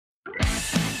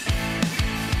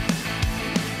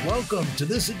Welcome to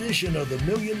this edition of the $1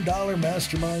 Million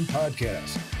Mastermind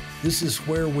Podcast. This is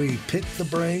where we pick the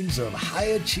brains of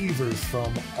high achievers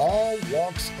from all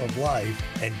walks of life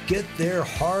and get their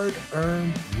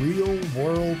hard-earned,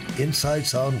 real-world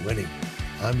insights on winning.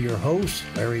 I'm your host,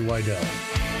 Larry Weidel.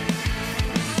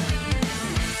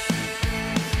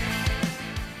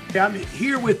 I'm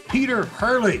here with Peter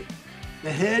Hurley, the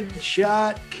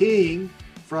headshot king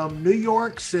from New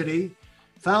York City,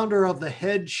 founder of the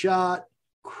Headshot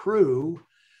Crew,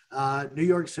 New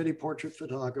York City portrait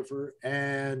photographer,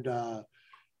 and a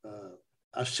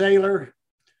sailor.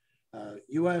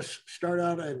 U.S. started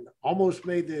out and almost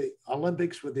made the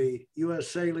Olympics with the U.S.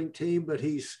 sailing team, but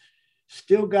he's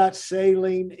still got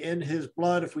sailing in his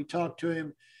blood. If we talk to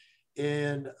him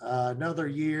in another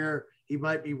year, he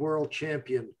might be world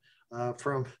champion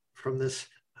from this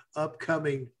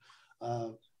upcoming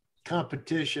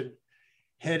competition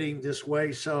heading this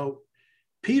way. So,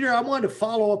 Peter, I wanted to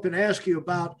follow up and ask you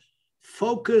about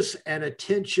focus and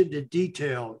attention to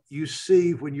detail you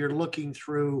see when you're looking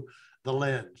through the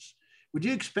lens. Would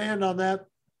you expand on that?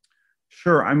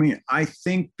 Sure. I mean, I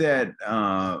think that,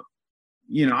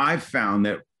 I've found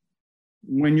that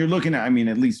when you're looking at,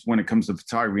 at least when it comes to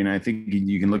photography, and I think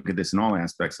you can look at this in all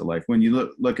aspects of life. When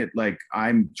you look at, like,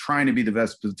 I'm trying to be the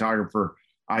best photographer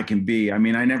I can be. I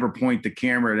mean, I never point the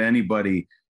camera at anybody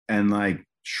and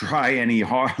try any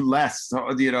less,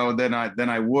 than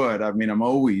I would. I mean, I'm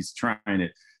always trying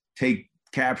to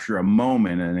capture a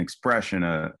moment, an expression,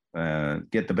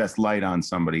 get the best light on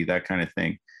somebody, that kind of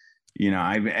thing.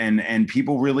 And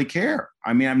people really care.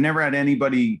 I mean, I've never had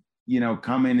anybody,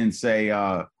 come in and say,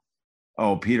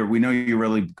 "Oh, Peter, we know you're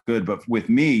really good, but with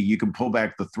me, you can pull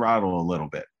back the throttle a little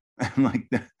bit."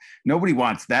 Nobody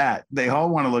wants that. They all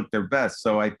want to look their best.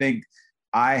 So I think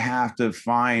I have to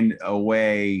find a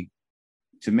way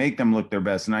to make them look their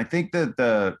best. And I think that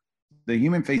the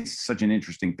human face is such an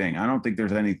interesting thing. I don't think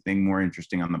there's anything more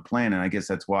interesting on the planet. I guess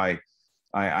that's why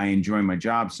I enjoy my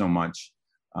job so much.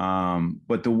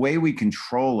 But the way we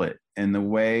control it and the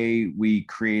way we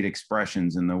create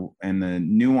expressions and the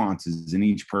nuances in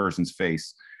each person's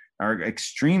face are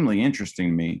extremely interesting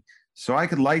to me. So I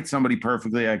could light somebody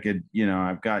perfectly. I could,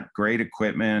 I've got great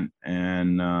equipment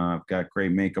and I've got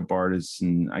great makeup artists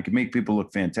and I can make people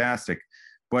look fantastic.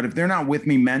 But if they're not with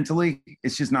me mentally,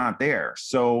 it's just not there.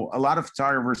 So a lot of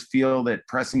photographers feel that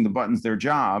pressing the button's their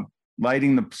job,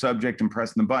 lighting the subject and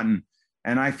pressing the button.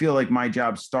 And I feel like my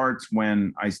job starts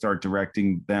when I start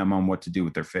directing them on what to do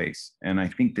with their face. And I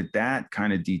think that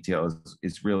kind of detail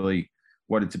is really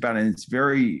what it's about. And it's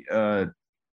very,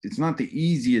 it's not the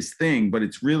easiest thing, but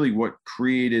it's really what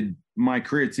created my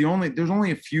career. There's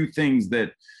only a few things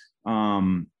that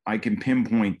I can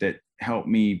pinpoint that help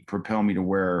me propel me to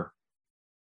where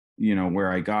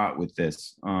I got with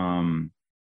this. And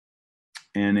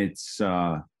it's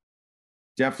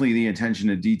definitely the attention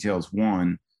to detail is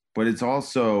one, but it's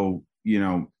also,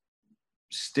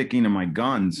 sticking to my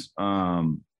guns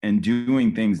and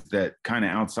doing things that kind of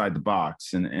outside the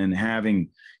box and having,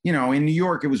 in New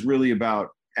York, it was really about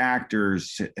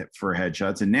actors for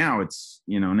headshots. And now it's,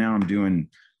 now I'm doing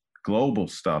global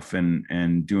stuff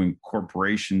and doing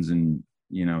corporations and,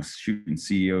 shooting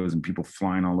CEOs and people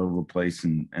flying all over the place.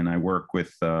 And I work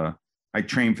with, I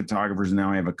train photographers.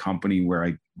 Now I have a company where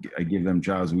I give them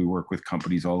jobs. We work with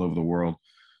companies all over the world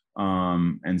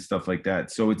and stuff like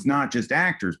that. So it's not just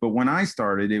actors, but when I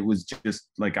started, it was just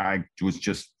I was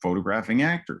just photographing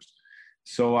actors.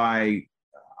 So I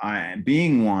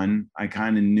being one, I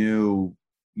kind of knew,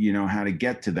 how to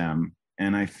get to them.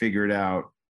 And I figured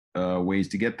out ways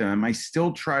to get them. I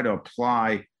still try to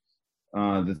apply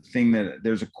the thing that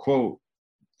there's a quote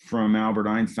from Albert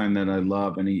Einstein that I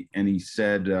love. And he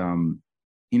said,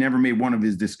 he never made one of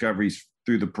his discoveries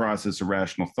through the process of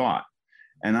rational thought.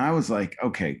 And I was like,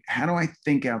 okay, how do I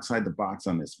think outside the box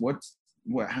on this?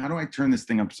 How do I turn this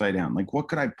thing upside down? What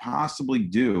could I possibly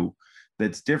do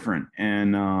that's different?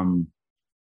 And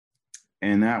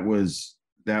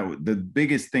the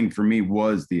biggest thing for me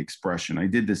was the expression. I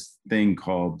did this thing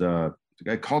called, I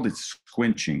called it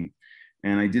squinching.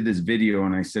 And I did this video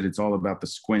and I said, it's all about the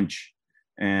squinch.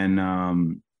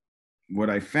 And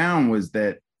what I found was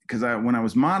that, because when I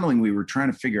was modeling, we were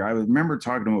trying to figure, I remember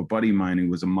talking to a buddy of mine who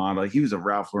was a model. He was a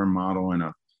Ralph Lauren model and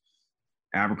a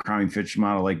Abercrombie Fitch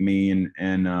model like me.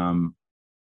 And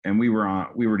we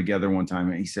were together one time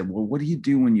and he said, well, what do you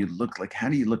do when you look how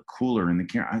do you look cooler in the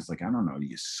camera? I was like, I don't know. Do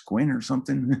you squint or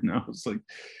something? And I was like,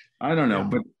 I don't know. Yeah.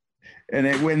 But and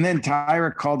then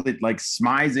Tyra called it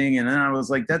smizing. And then I was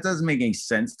like, that doesn't make any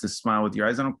sense to smile with your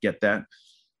eyes. I don't get that.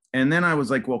 And then I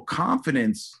was like, well,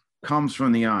 confidence comes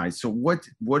from the eyes. So what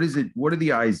is it? What do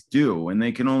the eyes do? And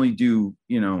they can only do,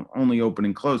 only open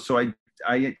and close. So I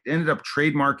ended up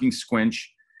trademarking Squinch,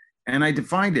 and I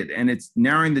defined it, and it's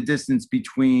narrowing the distance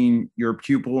between your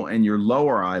pupil and your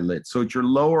lower eyelid. So it's your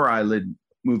lower eyelid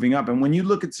moving up. And when you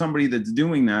look at somebody that's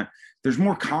doing that, there's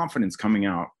more confidence coming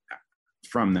out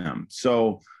from them.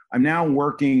 So I'm now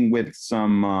working with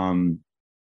I'm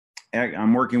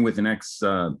working with an ex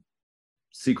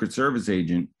Secret Service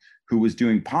agent who was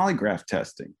doing polygraph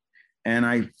testing, and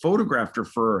I photographed her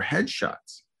for her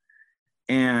headshots.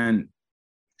 And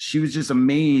she was just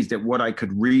amazed at what I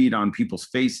could read on people's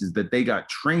faces that they got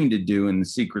trained to do in the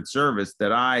Secret Service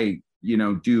that I,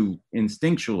 do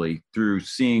instinctually through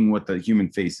seeing what the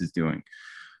human face is doing.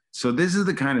 So this is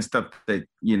the kind of stuff that,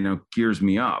 gears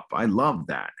me up. I love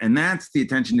that. And that's the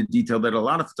attention to detail that a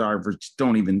lot of photographers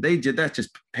that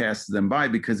just passes them by,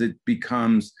 because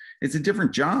it's a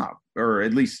different job, or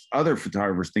at least other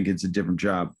photographers think it's a different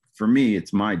job. For me,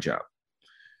 it's my job,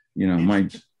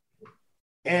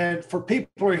 And for people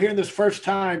who are hearing this first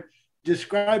time,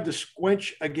 describe the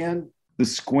Squinch again. The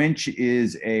Squinch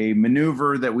is a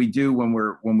maneuver that we do when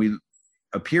we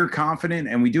appear confident,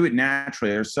 and we do it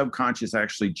naturally. Our subconscious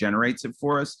actually generates it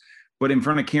for us, but in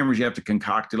front of cameras you have to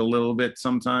concoct it a little bit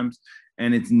sometimes,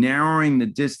 and it's narrowing the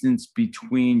distance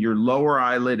between your lower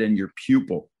eyelid and your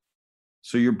pupil.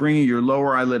 So you're bringing your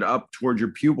lower eyelid up towards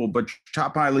your pupil, but your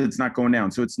top eyelid's not going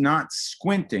down. So it's not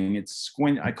squinting,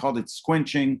 I called it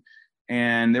squinching.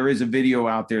 And there is a video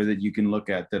out there that you can look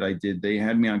at that I did. They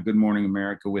had me on Good Morning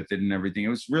America with it and everything. It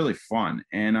was really fun,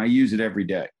 and I use it every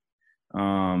day.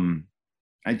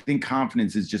 I think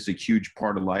confidence is just a huge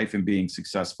part of life and being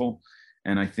successful.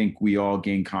 And I think we all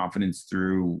gain confidence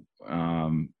through,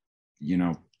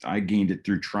 I gained it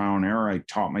through trial and error. I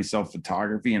taught myself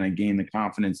photography, and I gained the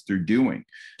confidence through doing.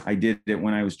 I did it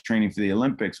when I was training for the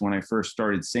Olympics. When I first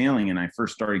started sailing and I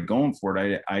first started going for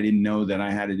it, I didn't know that I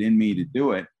had it in me to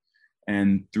do it.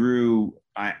 And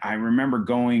I remember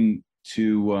going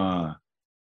to, I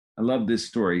love this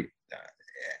story.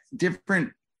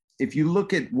 If you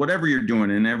look at whatever you're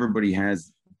doing, and everybody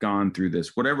has gone through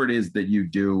this, whatever it is that you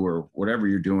do or whatever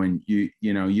you're doing, you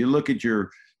look at your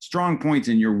strong points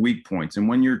and your weak points. And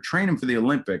when you're training for the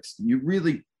Olympics,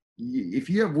 if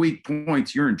you have weak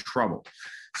points, you're in trouble.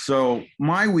 So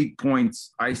my weak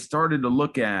points, I started to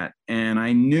look at, and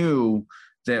I knew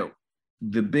that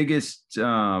the biggest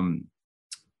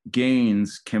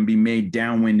gains can be made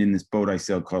downwind in this boat I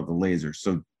sail called the Laser.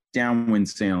 So downwind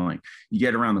sailing, you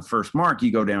get around the first mark,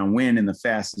 you go downwind, and the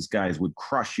fastest guys would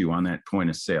crush you on that point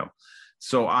of sail.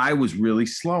 So I was really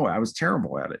slow. I was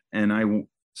terrible at it. And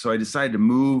so I decided to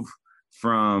move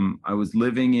I was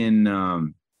living in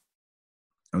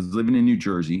New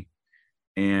Jersey,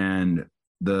 and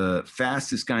the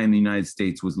fastest guy in the United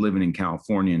States was living in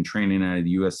California and training out of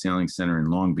the U.S. Sailing Center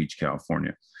in Long Beach,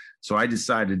 California. So I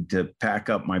decided to pack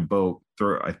up my boat.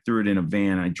 I threw it in a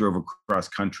van. I drove across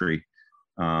country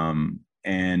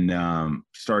and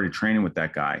started training with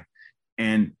that guy.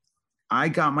 And I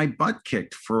got my butt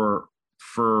kicked for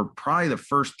probably the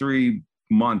first 3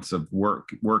 months of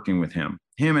working with him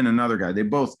and another guy. They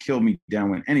both killed me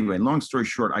downwind. Anyway, long story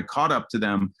short, I caught up to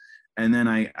them, and then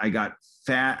I got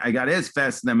as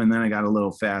fast as them, and then I got a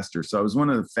little faster. So I was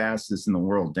one of the fastest in the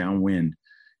world downwind.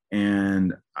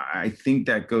 And I think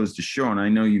that goes to show, and I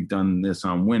know you've done this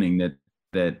on winning,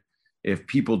 that if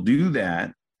people do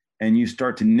that and you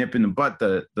start to nip in the butt,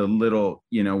 the little,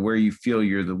 where you feel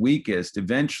you're the weakest,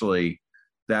 eventually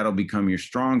that'll become your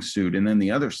strong suit. And then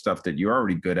the other stuff that you're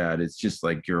already good at, it's just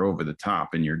like you're over the top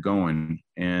and you're going.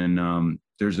 And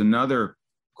there's another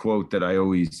quote that I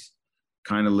always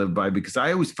kind of live by, because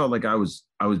I always felt like I was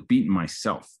beating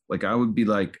myself. Like I would be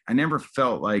like, I never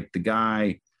felt like the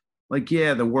guy, like,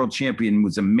 yeah, the world champion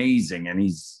was amazing, and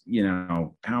he's,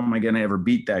 how am I going to ever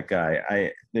beat that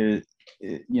guy? There's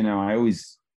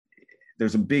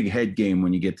a big head game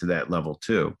when you get to that level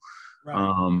too.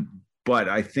 Right. But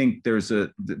I think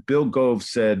Bill Gove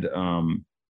said,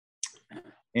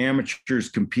 amateurs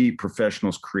compete,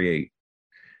 professionals create.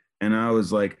 And I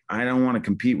was like, I don't want to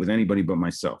compete with anybody but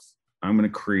myself. I'm going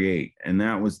to create. And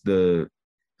that was the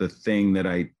thing that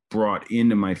I brought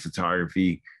into my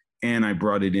photography, and I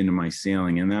brought it into my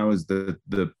sailing. And that was the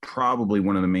probably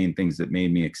one of the main things that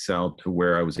made me excel to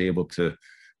where I was able to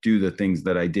do the things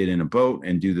that I did in a boat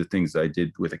and do the things that I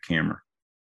did with a camera.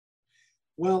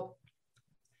 Well,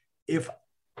 if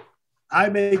I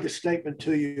made the statement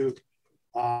to you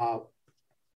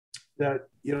that,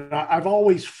 I've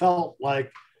always felt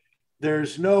like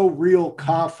there's no real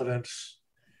confidence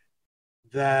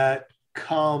that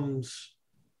comes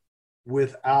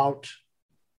without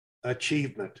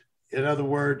achievement. In other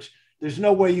words, there's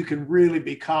no way you can really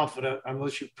be confident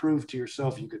unless you prove to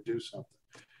yourself you could do something.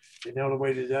 And the only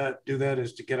way to do that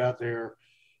is to get out there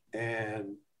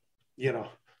and,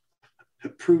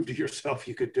 prove to yourself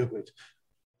you could do it.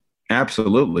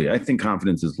 Absolutely. I think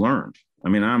confidence is learned. I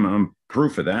mean, I'm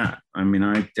proof of that. I mean,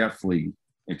 I definitely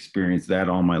experienced that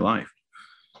all my life.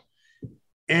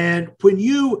 And when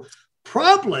you're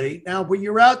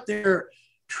out there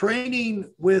training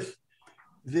with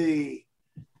the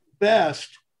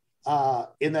best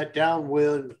in that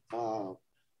downwind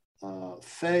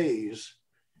phase,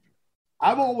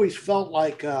 I've always felt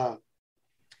like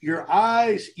your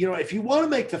eyes, if you want to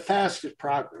make the fastest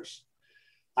progress,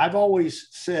 I've always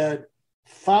said,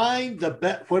 find the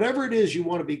best, whatever it is you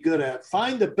want to be good at,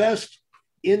 find the best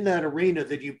in that arena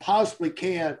that you possibly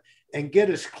can and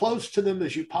get as close to them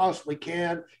as you possibly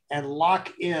can and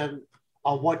lock in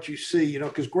on what you see,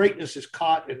 because greatness is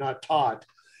caught and not taught.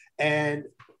 And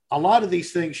a lot of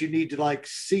these things you need to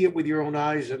see it with your own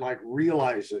eyes and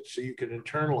realize it so you can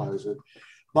internalize it.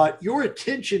 But your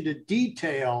attention to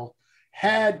detail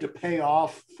had to pay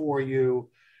off for you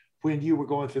when you were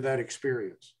going through that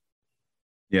experience.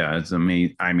 Yeah, it's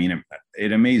amazing. I mean,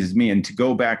 it amazes me. And to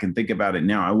go back and think about it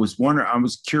now, I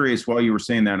was curious while you were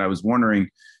saying that. I was wondering,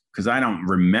 because I don't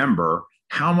remember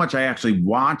how much I actually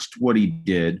watched what he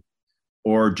did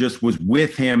or just was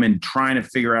with him and trying to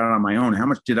figure out on my own. How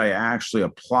much did I actually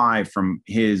apply from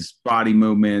his body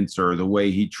movements or the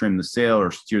way he trimmed the sail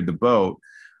or steered the boat?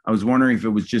 I was wondering if it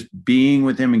was just being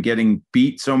with him and getting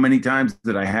beat so many times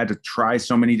that I had to try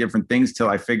so many different things till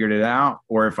I figured it out,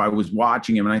 or if I was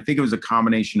watching him. And I think it was a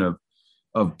combination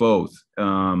of both.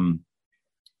 So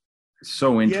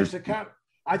interesting. Yes,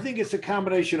 I think it's a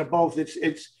combination of both.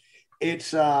 It's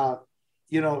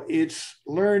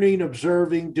learning,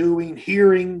 observing, doing,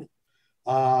 hearing.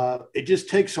 It just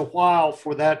takes a while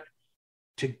for that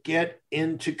to get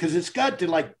into, because it's got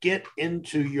to get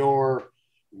into your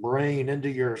brain, into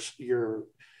your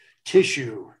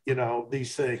tissue,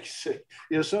 these things,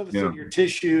 some of it's in your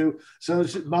tissue, some of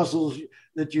it's muscles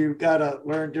that you've got to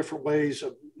learn different ways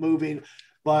of moving,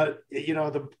 but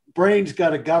the brain's got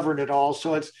to govern it all.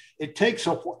 So it takes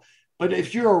a while, but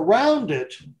if you're around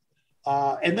it,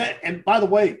 and by the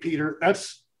way, Peter,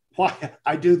 that's why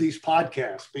I do these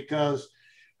podcasts, because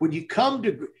when you come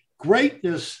to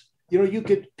greatness,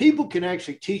 people can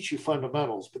actually teach you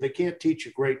fundamentals, but they can't teach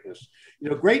you greatness.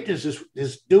 Greatness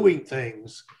is doing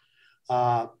things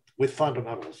with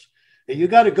fundamentals. And you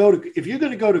got to if you're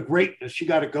going to go to greatness, you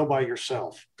got to go by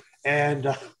yourself. And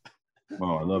I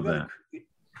love that.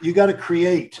 You got to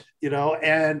create,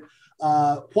 and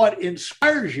what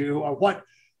inspires you, or what,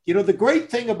 the great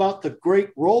thing about the great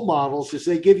role models is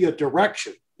they give you a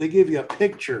direction. They give you a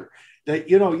picture that,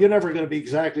 you're never going to be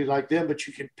exactly like them, but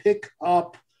you can pick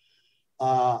up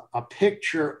a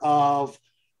picture of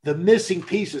the missing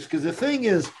pieces. Because the thing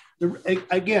is,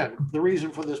 again, the reason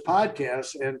for this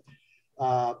podcast and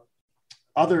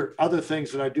other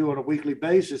things that I do on a weekly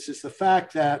basis is the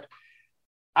fact that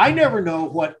I never know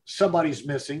what somebody's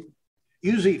missing.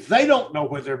 Usually they don't know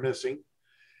what they're missing.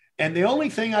 And the only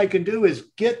thing I can do is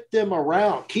get them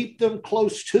around, keep them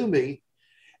close to me,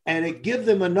 and give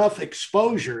them enough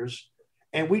exposures.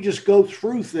 And we just go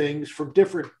through things from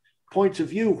different points of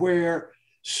view where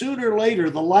sooner or later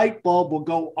the light bulb will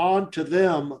go on to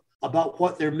them about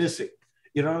what they're missing.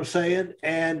 You know what I'm saying?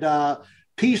 And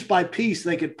piece by piece,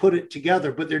 they could put it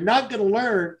together, but they're not going to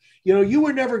learn. You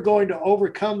were never going to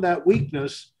overcome that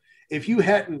weakness if you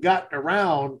hadn't gotten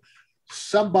around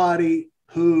somebody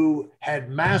who had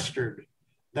mastered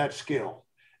that skill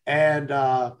and,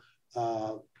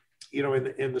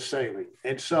 in the sailing.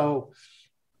 And so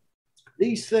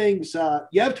these things,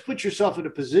 you have to put yourself in a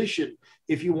position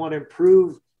if you want to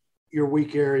improve your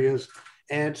weak areas.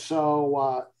 And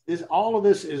so all of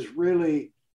this is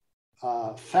really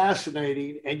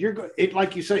fascinating. And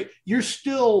like you say, you're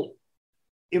still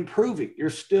improving. You're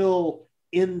still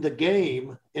in the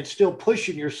game and still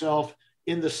pushing yourself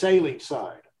in the sailing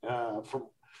side.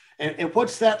 And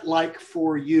what's that like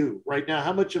for you right now?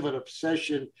 How much of an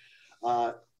obsession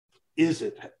is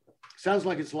it? Sounds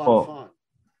like it's a lot of fun.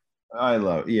 I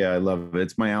love it.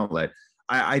 It's my outlet.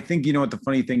 I think, what the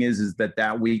funny thing is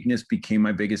that weakness became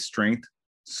my biggest strength.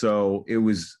 So it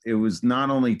was not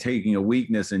only taking a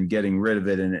weakness and getting rid of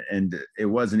it, and it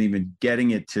wasn't even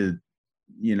getting it to,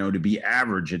 to be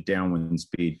average at downwind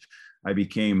speed. I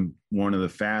became one of the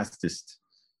fastest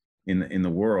in the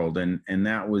world. And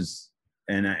that was,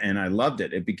 and I loved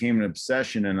it. It became an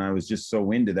obsession. And I was just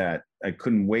so into that. I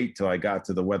couldn't wait till I got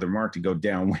to the weather mark to go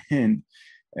downwind.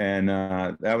 And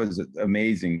that was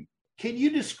amazing. Can you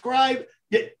describe,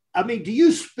 I mean, do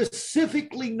you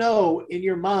specifically know in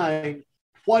your mind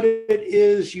what it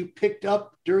is you picked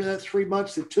up during that 3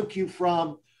 months that took you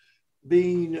from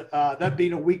being that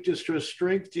being a weakness to a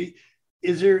strength?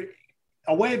 Is there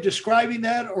a way of describing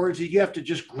that, or is it you have to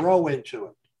just grow into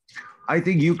it? I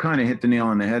think you kind of hit the nail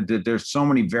on the head that there's so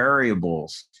many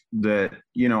variables that,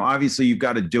 you know, obviously you've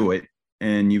got to do it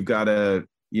and you've got to,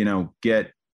 you know,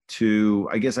 get to,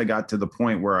 I guess I got to the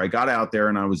point where I got out there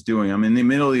and I'm in the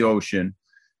middle of the ocean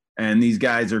and these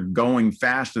guys are going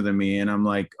faster than me. And I'm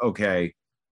like, okay,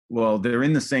 well, they're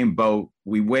in the same boat.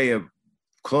 We weigh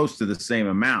close to the same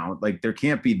amount. Like there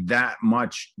can't be that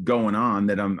much going on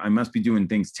that I must be doing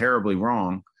things terribly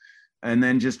wrong. And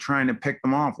then just trying to pick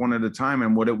them off one at a time.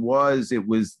 And what it was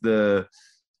a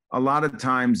lot of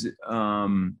times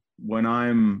when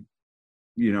I'm,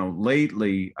 you know,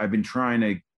 lately I've been trying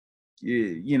to,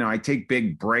 you know, I take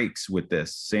big breaks with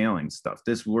this sailing stuff.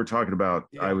 This we're talking about,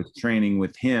 yeah. I was training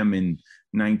with him in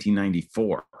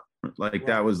 1994. Like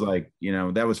that was like, you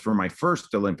know, that was for my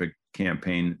first Olympic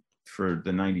campaign for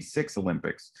the 96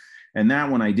 Olympics. And that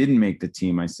one I didn't make the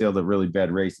team. I sailed a really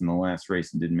bad race in the last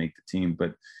race and didn't make the team.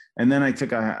 And then I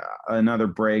took another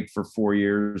break for 4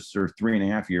 years or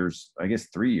 3.5 years, I guess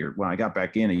 3 years. Well, I got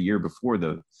back in a year before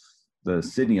the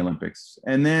Sydney Olympics.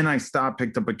 And then I stopped,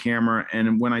 picked up a camera.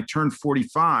 And when I turned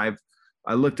 45,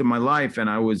 I looked at my life and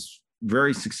I was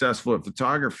very successful at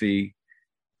photography.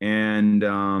 And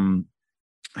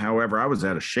however, I was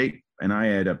out of shape and I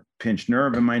had a pinched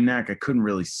nerve in my neck. I couldn't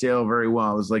really sail very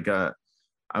well.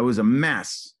 I was a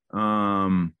mess.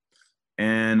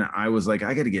 And I was like,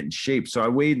 I got to get in shape. So I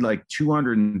weighed like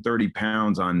 230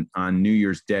 pounds on New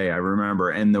Year's Day, I remember.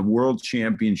 And the world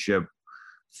championship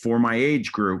for my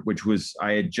age group, which was,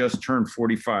 I had just turned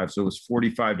 45. So it was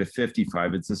 45 to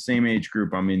 55. It's the same age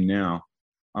group I'm in now,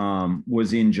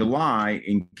 was in July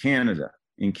in Canada,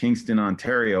 in Kingston,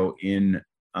 Ontario, in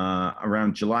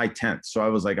around July 10th. So I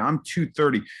was like, I'm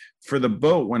 230 for the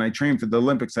boat. When I trained for the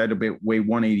Olympics, I had to weigh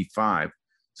 185.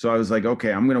 So I was like,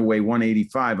 okay, I'm going to weigh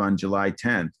 185 on July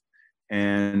 10th.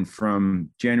 And from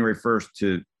January 1st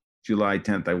to July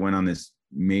 10th, I went on this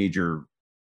major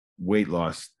weight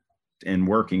loss and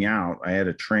working out. I had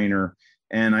a trainer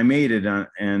and I made it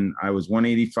and I was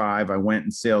 185. I went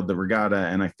and sailed the regatta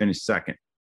and I finished second.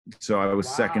 So I was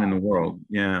second in the world.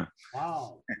 Yeah.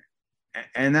 Wow.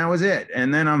 And that was it.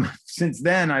 And then since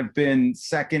then I've been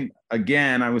second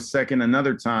again. I was second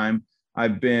another time. I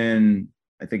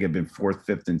think I've been fourth,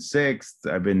 fifth, and sixth.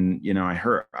 I've been, you know,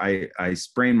 I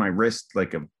sprained my wrist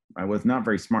I was not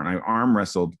very smart. And I arm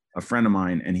wrestled a friend of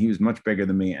mine and he was much bigger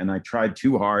than me. And I tried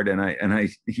too hard and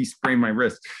he sprained my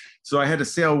wrist. So I had to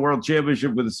sail world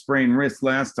championship with a sprained wrist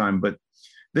last time, but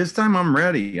this time I'm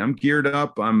ready. I'm geared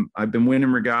up. I've been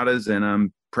winning regattas and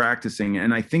I'm practicing.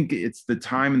 And I think it's the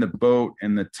time in the boat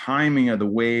and the timing of the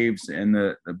waves and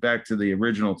the back to the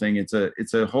original thing. It's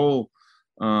a whole,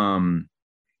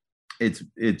 it's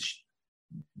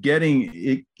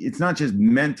not just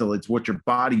mental, it's what your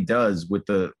body does with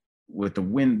the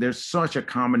wind. There's such a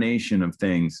combination of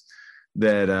things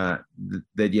that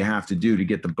you have to do to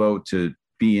get the boat to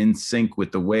be in sync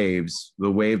with the waves, the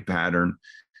wave pattern,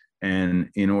 and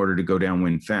in order to go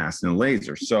downwind fast in a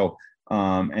laser. So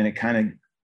and it kind of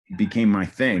became my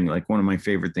thing, like one of my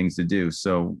favorite things to do.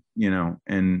 So, you know,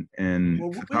 and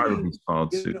photography is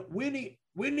called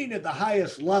winning at the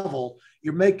highest level,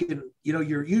 you're making, you know,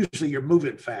 you're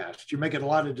moving fast. You're making a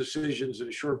lot of decisions in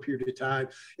a short period of time.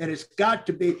 And it's got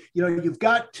to be, you know, you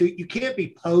can't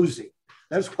be posing.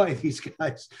 That's why these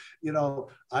guys, you know,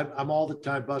 I'm all the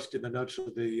time busting the nuts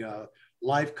with the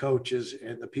life coaches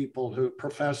and the people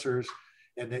professors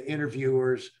and the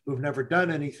interviewers who've never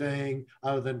done anything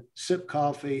other than sip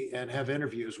coffee and have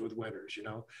interviews with winners, you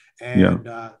know,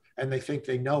 and they think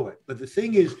they know it. But the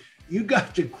thing is, you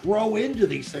got to grow into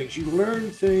these things. You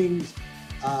learn things,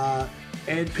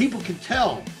 and people can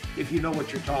tell if you know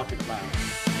what you're talking about.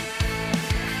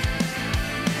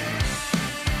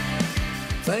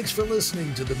 Thanks for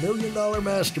listening to the $1 Million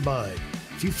Mastermind.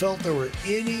 If you felt there were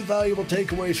any valuable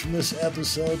takeaways from this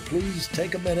episode, please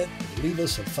take a minute and leave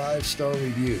us a 5-star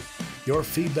review. Your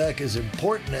feedback is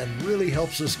important and really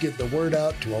helps us get the word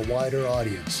out to a wider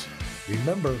audience.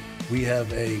 Remember, we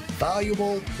have a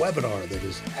valuable webinar that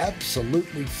is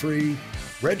absolutely free.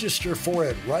 Register for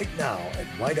it right now at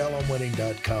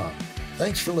whitealumwinning.com.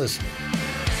 Thanks for listening.